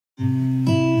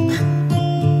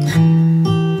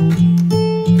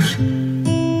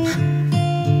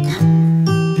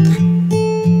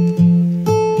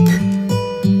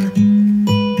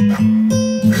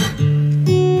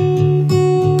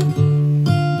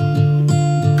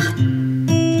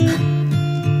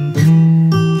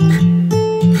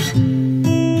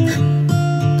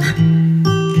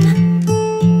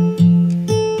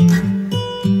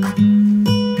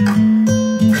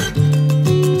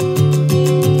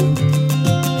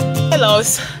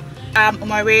loves. I'm on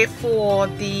my way for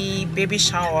the baby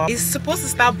shower. It's supposed to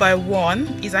start by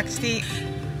 1. It's actually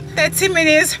 30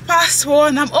 minutes past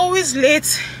 1. I'm always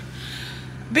late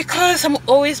because I'm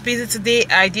always busy. Today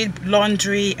I did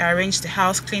laundry, I arranged the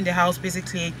house, cleaned the house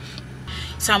basically.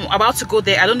 So I'm about to go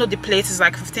there. I don't know the place. It's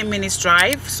like 15 minutes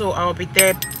drive, so I'll be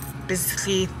there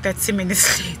basically 30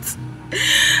 minutes late.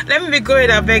 Let me be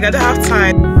going, I beg, I don't have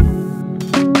time.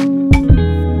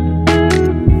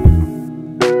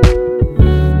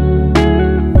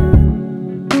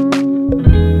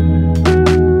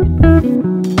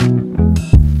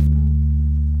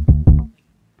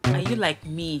 Like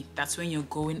me, that's when you're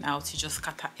going out, you just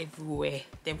scatter everywhere.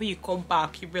 Then when you come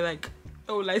back, you'll be like,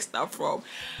 oh, let's start from.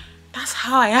 That's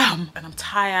how I am. And I'm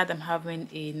tired. I'm having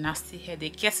a nasty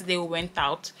headache. Yesterday we went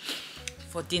out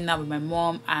for dinner with my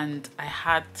mom, and I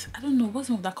had, I don't know, what's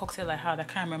the name of that cocktail I had? I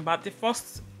can't remember. The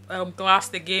first glass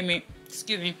they gave me,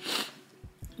 excuse me,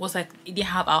 was like, it didn't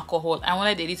have alcohol. I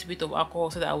wanted a little bit of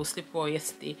alcohol so that I would sleep well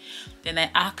yesterday. Then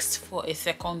I asked for a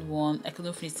second one. I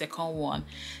couldn't finish the second one,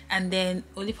 and then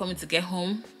only for me to get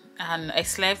home, and I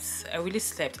slept. I really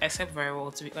slept. I slept very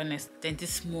well, to be honest. Then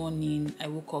this morning I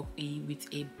woke up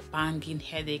with a banging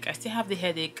headache. I still have the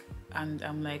headache, and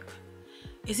I'm like,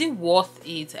 is it worth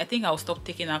it? I think I'll stop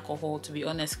taking alcohol, to be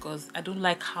honest, because I don't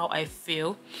like how I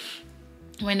feel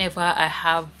whenever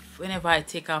I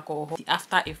take alcohol. The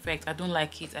after effect, I don't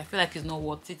like it. I feel like it's not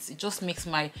worth it. It just makes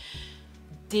my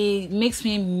day, makes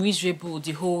me miserable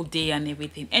the whole day and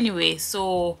everything. Anyway,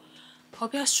 so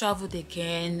Hobby has traveled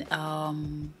again.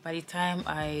 By the time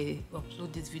I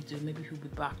upload this video, maybe he'll be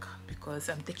back because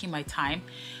I'm taking my time.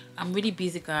 I'm really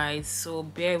busy, guys, so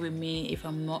bear with me if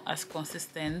I'm not as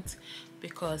consistent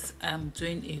because I'm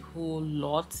doing a whole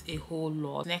lot.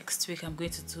 Next week I'm going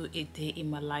to do a day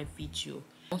in my life video.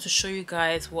 I want to show you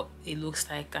guys what it looks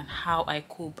like and how I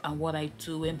cope and what I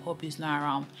do when Hobby is not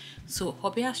around. So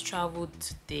Hobby has traveled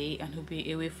today and he'll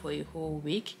be away for a whole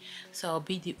week, so I'll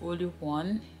be the only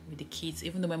one with the kids,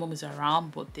 even though my mom is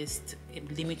around, but there's a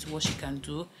limit to what she can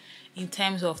do in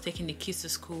terms of taking the kids to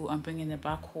school and bringing them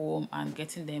back home and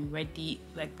getting them ready,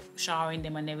 like showering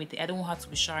them and everything. I don't want her to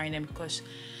be showering them because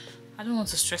I don't want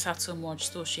to stress her too much,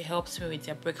 so she helps me with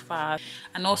their breakfast.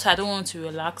 And also I don't want to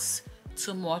relax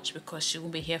too much because she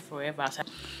won't be here forever,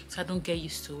 so I don't get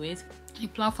used to it. The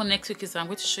plan for next week is I'm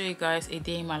going to show you guys a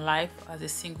day in my life as a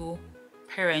single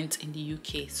parent in the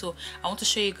UK. So I want to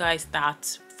show you guys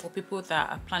that for people that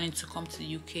are planning to come to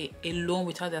the UK alone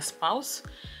without their spouse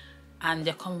and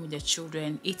they're coming with their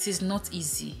children, it is not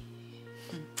easy.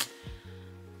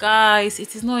 Guys,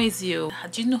 it is not easy. Do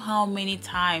you know how many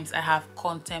times I have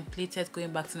contemplated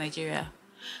going back to Nigeria?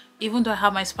 Even though I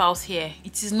have my spouse here,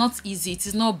 it is not easy. It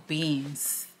is not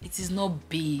beans. It is not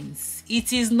beans.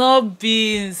 It is not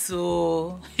beans.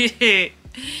 So they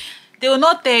will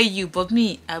not tell you, but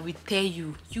me, I will tell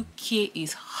you. UK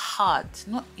is hard.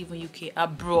 Not even UK,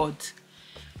 abroad.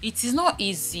 It is not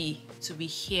easy to be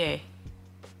here.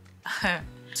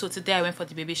 So today I went for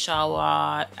the baby shower.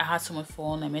 I had so much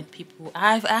fun. I met people.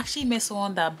 I actually met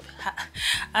someone that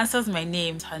answers my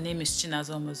name. Her name is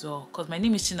Chinazom as well, because my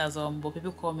name is Chinazom, but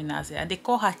people call me Nazi and they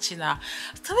call her China.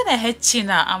 So when I heard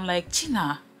China, I'm like,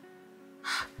 China?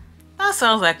 That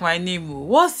sounds like my name.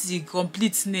 What's the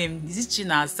complete name? Is it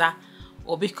Chinaza?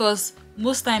 Or because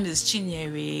most times it's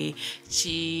Chinyere,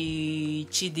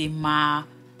 Chidima,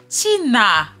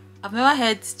 China. I've never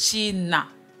heard China.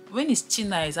 When it's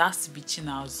China, it has to be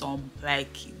Chinazom.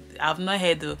 Like, I've not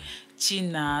heard of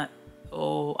China,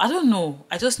 or I don't know.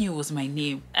 I just knew it was my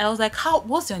name. I was like,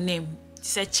 what's your name? She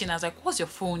said China. I was like, what's your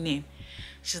full name?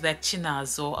 She's like,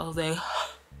 Chinazo. I was like,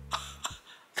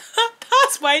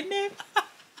 that's my name.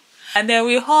 And then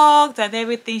we hugged and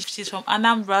everything. She's from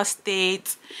Anambra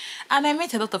State. And I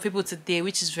met a lot of people today,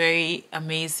 which is very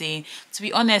amazing. To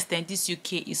be honest, then this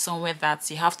UK is somewhere that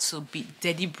you have to be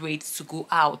deliberate to go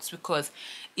out, because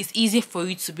it's easy for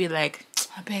you to be like,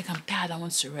 I beg, I'm tired, I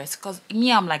want to rest. Because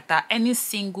me, I'm like that. Any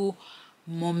single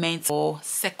moment or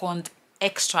second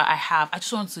extra I have, I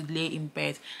just want to lay in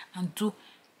bed and do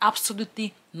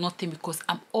absolutely nothing because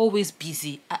I'm always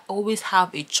busy. I always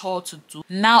have a chore to do.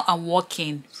 Now I'm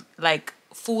working like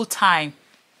full time.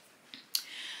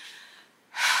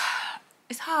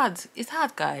 It's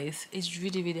hard, guys. It's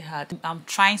really, really hard. I'm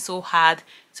trying so hard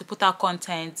to put out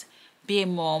content, be a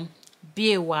mom,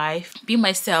 be a wife, be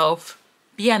myself,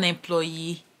 be an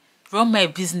employee, run my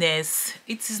business.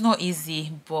 It is not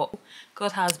easy, but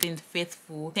God has been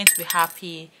faithful. I tend to be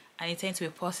happy, and I tend to be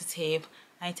positive,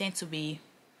 and I tend to be,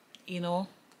 you know,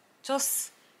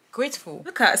 just grateful.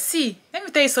 Let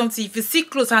me tell you something. If you see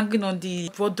clothes hanging on the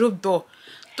wardrobe door,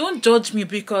 Don't judge me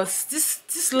because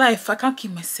this life I can't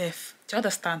keep myself. Do you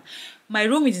understand? My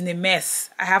room is in a mess.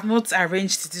 I have not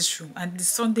arranged this room, and it's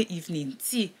Sunday evening.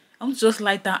 See, I want to just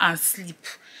lie down and sleep,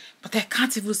 but I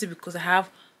can't even sleep because I have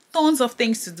tons of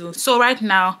things to do. So right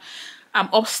now I'm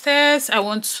upstairs. I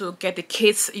want to get the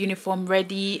kids uniform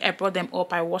ready. I brought them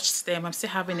up, I washed them. I'm still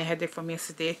having a headache from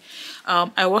yesterday.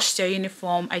 I washed their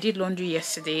uniform. I did laundry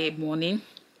yesterday morning,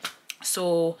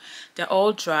 so they're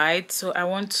all dried. So I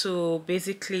want to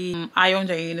basically iron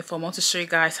their uniform. I want to show you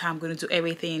guys how I'm going to do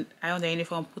everything. Iron their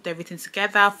uniform, put everything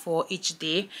together for each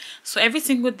day. So every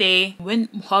single day when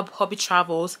hubby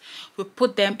travels, we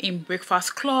put them in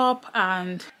breakfast club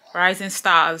and Rising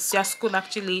Stars. Their school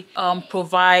actually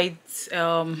provides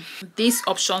these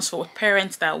options for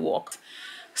parents that work.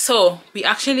 So we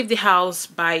actually leave the house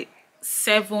by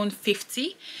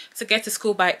 7:50 to get to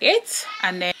school by 8,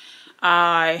 and then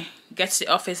I get to the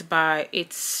office by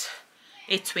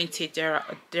 8:20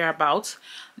 thereabouts.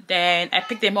 Then I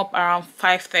pick them up around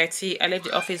 5:30. I leave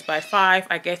the office by 5.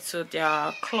 I get to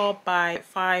their club by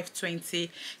 5:20.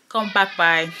 Come back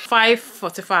by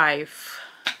 5:45.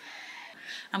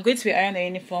 I'm going to be ironing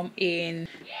the uniform in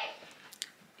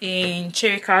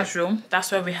Cherika's room.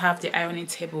 That's where we have the ironing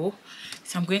table.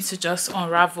 So I'm going to just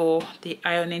unravel the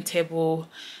ironing table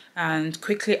and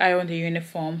quickly iron the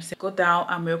uniform. So go down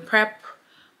and we'll prep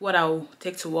what I'll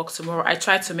take to work tomorrow. I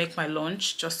try to make my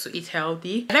lunch just to eat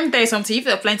healthy. Let me tell you something. If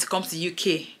you're planning to come to the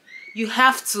UK, you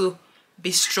have to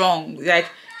be strong. Like,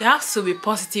 you have to be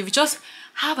positive. Just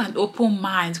have an open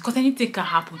mind because anything can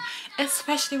happen,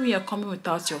 especially when you're coming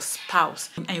without your spouse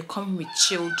and you're coming with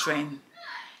children.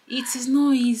 It is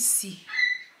not easy.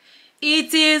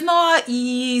 It is not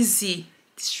easy.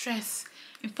 The stress.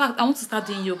 In fact, I want to start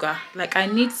doing yoga. Like, I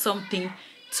need something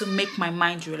to make my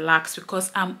mind relax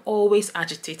because I'm always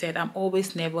agitated. I'm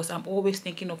always nervous. I'm always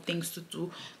thinking of things to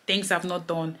do, things I've not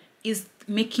done. It's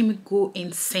making me go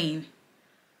insane.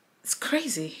 It's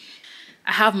crazy.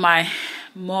 I have my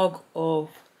mug of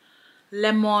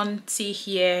lemon tea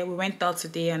here. We went out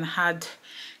today and had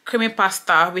creamy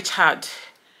pasta which had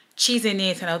cheese in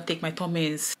it, and I'll take my tummy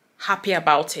is happy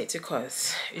about it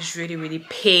because it's really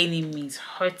paining me. It's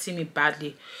hurting me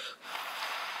badly.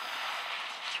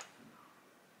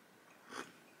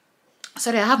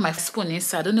 Sorry, I have my spoon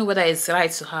inside. I don't know whether it's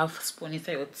right to have spoon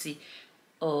inside your tea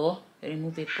or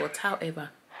remove it, but however,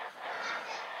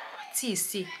 tea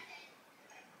is tea.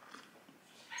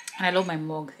 And I love my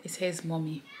mug. It says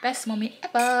mommy. Best mommy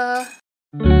ever.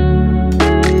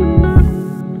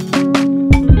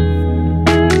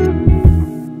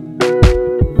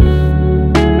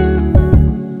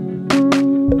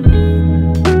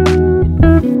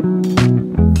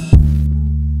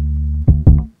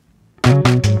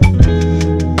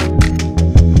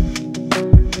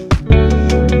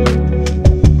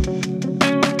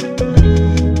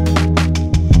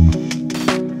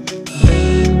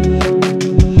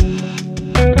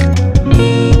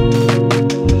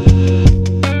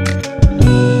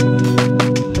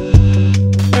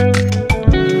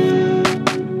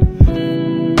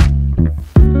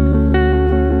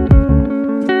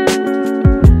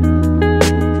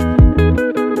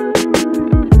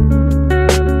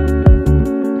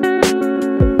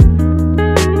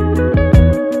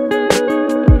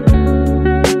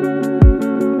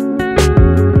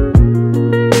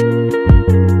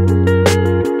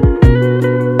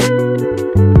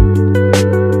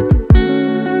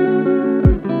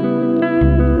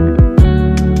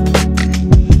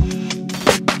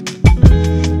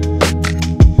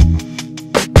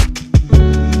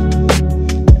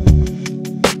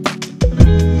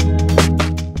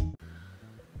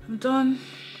 Done.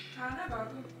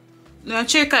 No,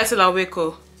 Chika is still awake.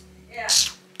 Yeah.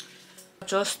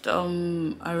 Just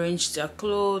arranged their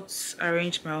clothes,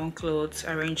 arranged my own clothes,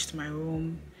 arranged my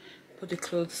room, put the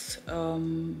clothes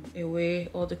away.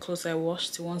 All the clothes I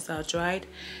washed, the ones that are dried.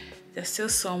 There's still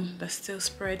some that's still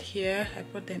spread here. I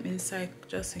put them inside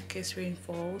just in case rain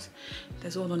falls.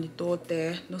 There's one on the door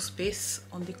there. No space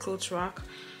on the clothes rack.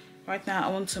 Right now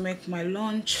I want to make my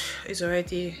lunch. It's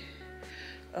already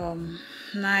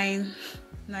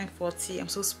 9:40. I'm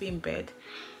supposed to be in bed,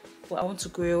 but I want to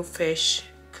grill fish,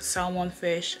 salmon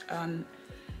fish and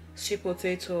sweet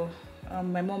potato.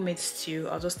 My mom made stew.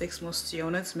 I'll just take small stew. I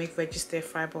wanted to make veggie stir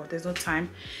fry, but there's no time.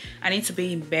 I need to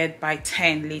be in bed by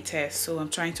 10 latest, so I'm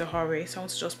trying to hurry. So I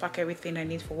want to just pack everything I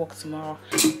need for work tomorrow.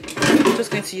 I'm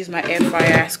just going to use my air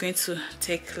fryer. It's going to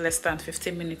take less than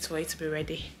 15 minutes for it to be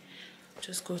ready.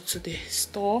 Just go to the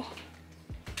store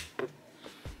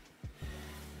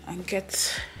and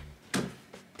get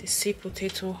the sweet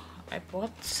potato I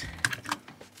bought.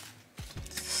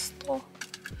 Store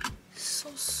so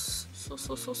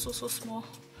so small.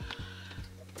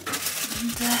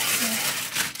 And here,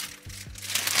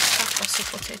 pack of sweet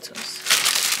potatoes.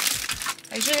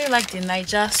 I usually like the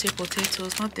Niger sweet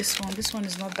potatoes, not this one. This one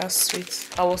is not that sweet.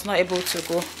 I was not able to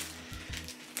go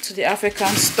to the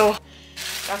African store.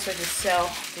 That's where they sell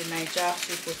the Niger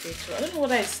sweet potato. I don't know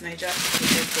whether it's Niger sweet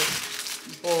potato,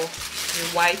 but the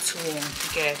white one,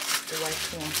 get the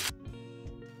white one.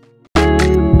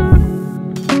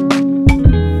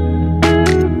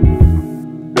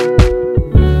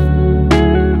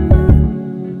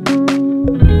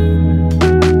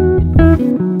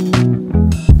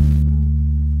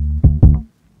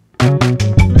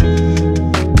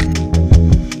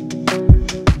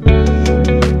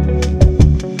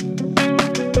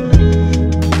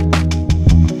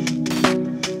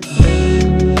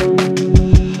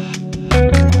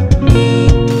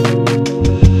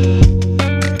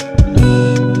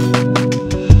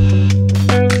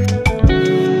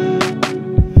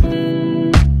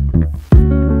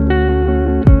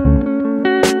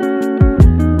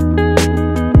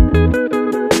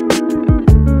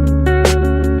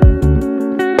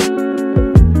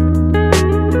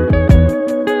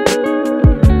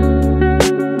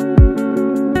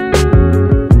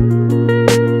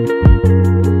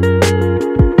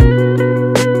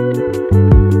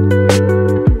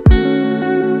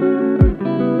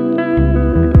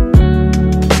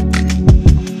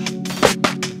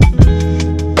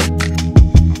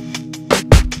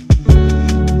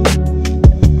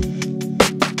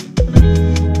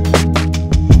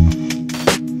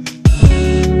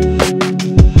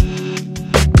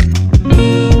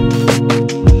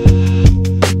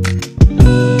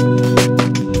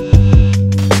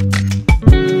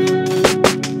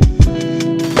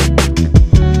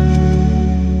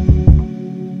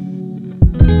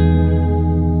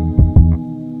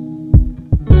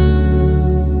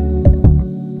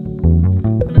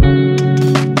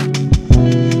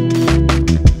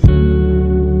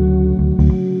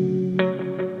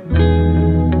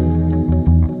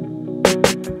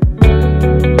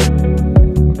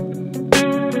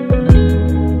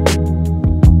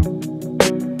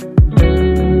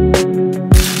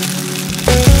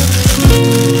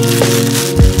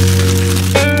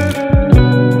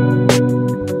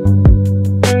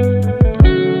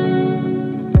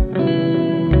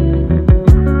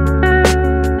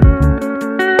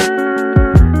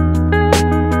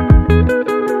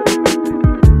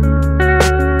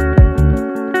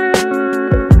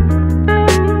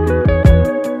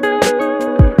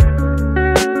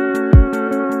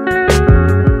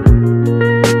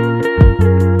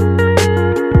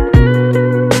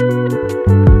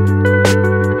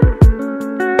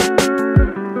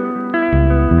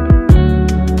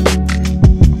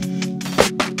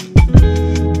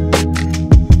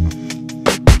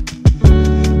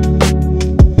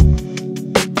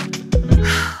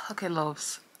 Okay,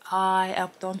 loves, I am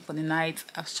done for the night.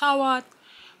 I've showered,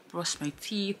 brushed my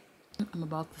teeth. I'm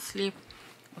about to sleep.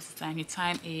 What's the time? The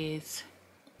time is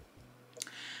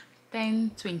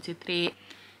 10:23.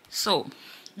 So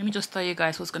let me just tell you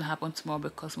guys what's gonna happen tomorrow,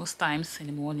 because most times in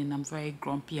the morning I'm very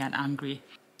grumpy and angry.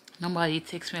 Normally it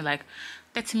takes me like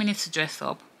 30 minutes to dress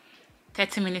up,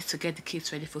 30 minutes to get the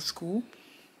kids ready for school,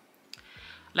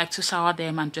 like to shower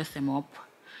them and dress them up,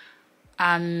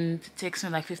 and it takes me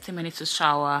like 15 minutes to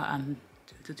shower and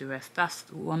do the rest. That's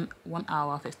one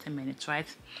hour 15 minutes, right?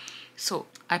 So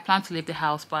I plan to leave the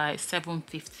house by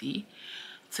 7:50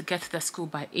 to get to the school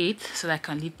by 8, so that I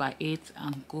can leave by 8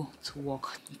 and go to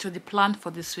work. So the plan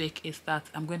for this week is that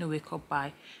I'm going to wake up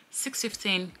by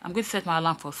 6:15. I'm going to set my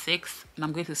alarm for 6 and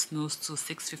I'm going to snooze to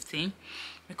 6:15.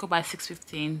 Wake up by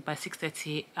 6:15. By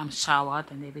 6:30 I'm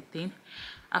showered and everything.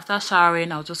 After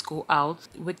showering, I'll just go out,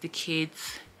 wake the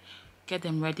kids, get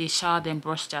them ready, shower them,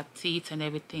 brush their teeth and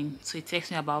everything. So it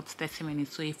takes me about 30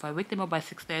 minutes. So if I wake them up by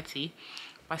 6:30,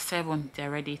 by 7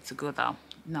 they're ready to go down.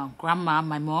 Now grandma,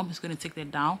 my mom, is going to take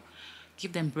them down,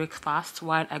 give them breakfast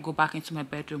while I go back into my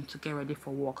bedroom to get ready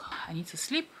for work. I need to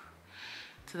sleep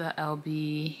so that I'll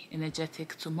be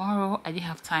energetic tomorrow. I didn't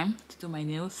have time to do my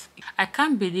nails. I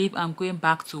can't believe I'm going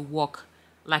back to work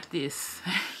like this.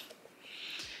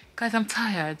 Guys, I'm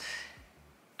tired.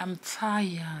 I'm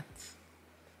tired.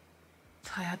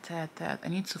 Tired. I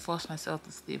need to force myself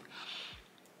to sleep.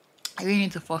 I really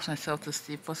need to force myself to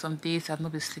sleep. For some days I've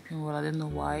not been sleeping well. I don't know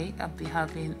why. I've been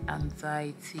having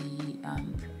anxiety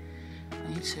and I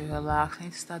need to relax. I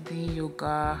need to start doing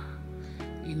yoga,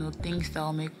 you know, things that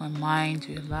will make my mind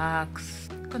relax.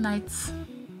 Good night.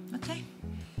 Okay?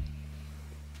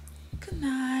 Good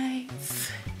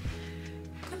night.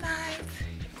 Good night.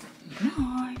 Good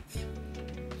night.